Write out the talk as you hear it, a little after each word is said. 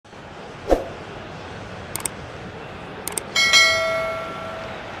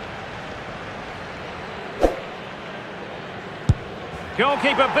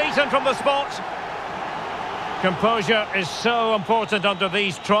Goalkeeper beaten from the spot. Composure is so important under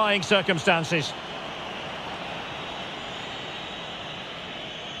these trying circumstances.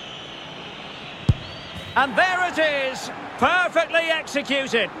 And there it is, perfectly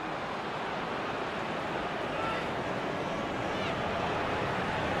executed.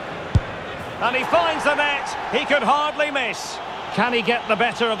 And he finds the net, he could hardly miss. Can he get the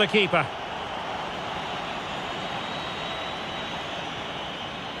better of the keeper?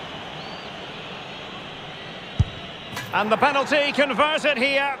 And the penalty converted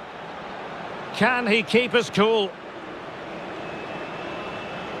here. Can he keep his cool?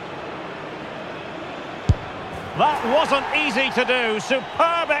 That wasn't easy to do.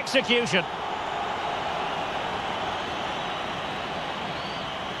 Superb execution.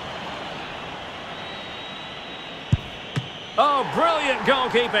 Oh, brilliant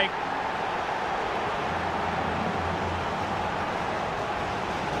goalkeeping.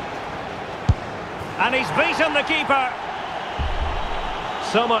 And he's beaten the keeper.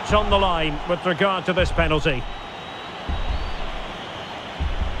 So much on the line with regard to this penalty.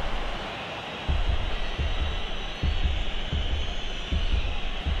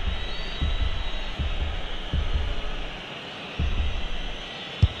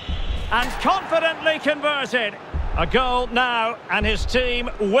 And confidently converted. A goal now, and his team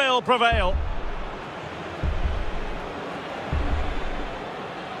will prevail.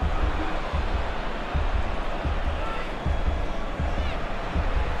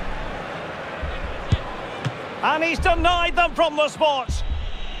 And he's denied them from the spot.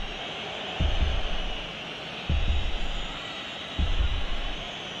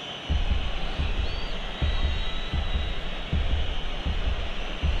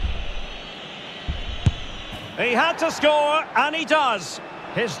 He had to score, and he does.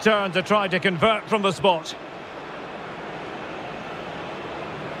 His turn to try to convert from the spot.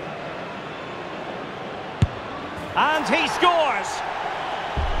 And he scores.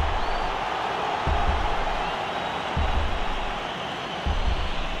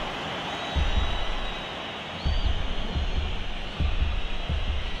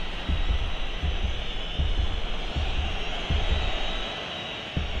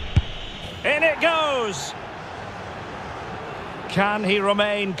 In it goes. Can he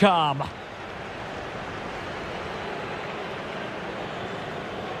remain calm?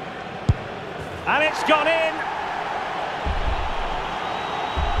 And it's gone in.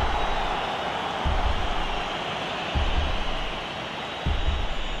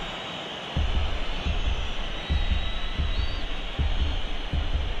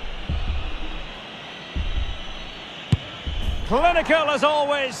 Clinical as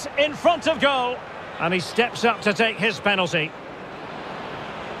always, in front of goal. And he steps up to take his penalty.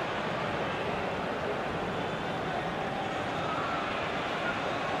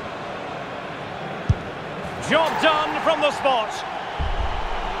 Job done from the spot.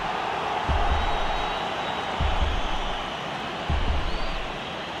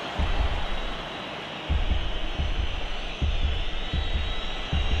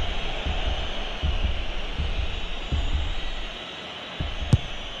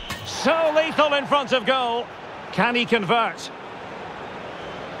 So lethal in front of goal. Can he convert?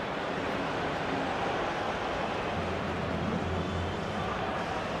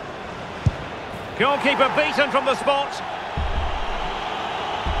 Goalkeeper beaten from the spot.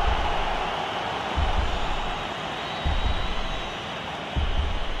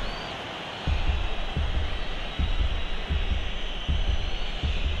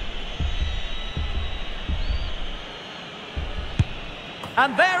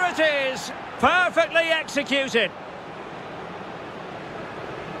 And there it is, perfectly executed.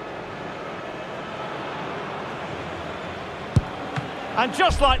 And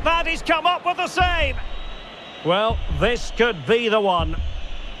just like that, he's come up with the save. Well, this could be the one.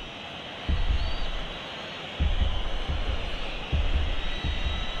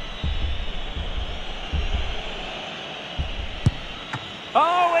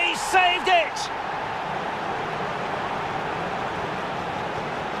 Oh, he saved it!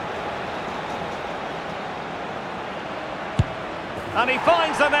 And he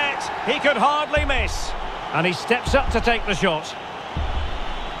finds the net, he could hardly miss. And he steps up to take the shot.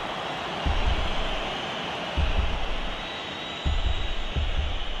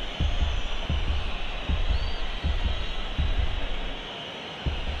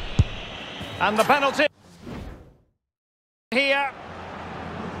 And the penalty here.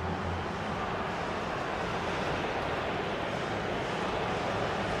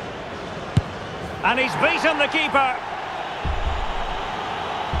 And he's beaten the keeper.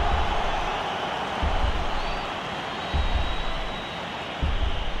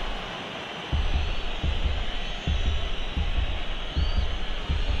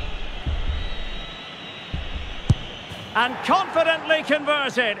 And confidently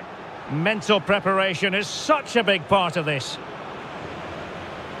converted. Mental preparation is such a big part of this.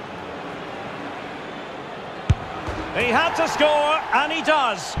 He had to score, and he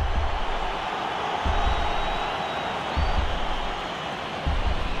does.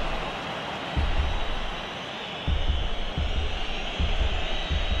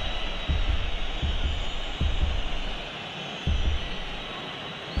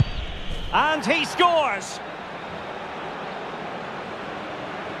 And he scores.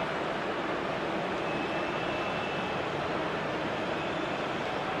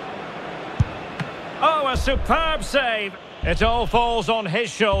 Oh, a superb save. It all falls on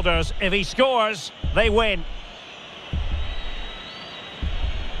his shoulders. If he scores, they win.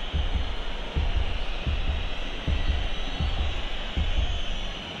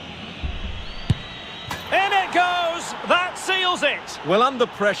 In it goes. That seals it. Well, under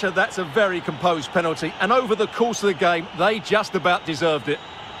pressure, that's a very composed penalty. And over the course of the game, they just about deserved it.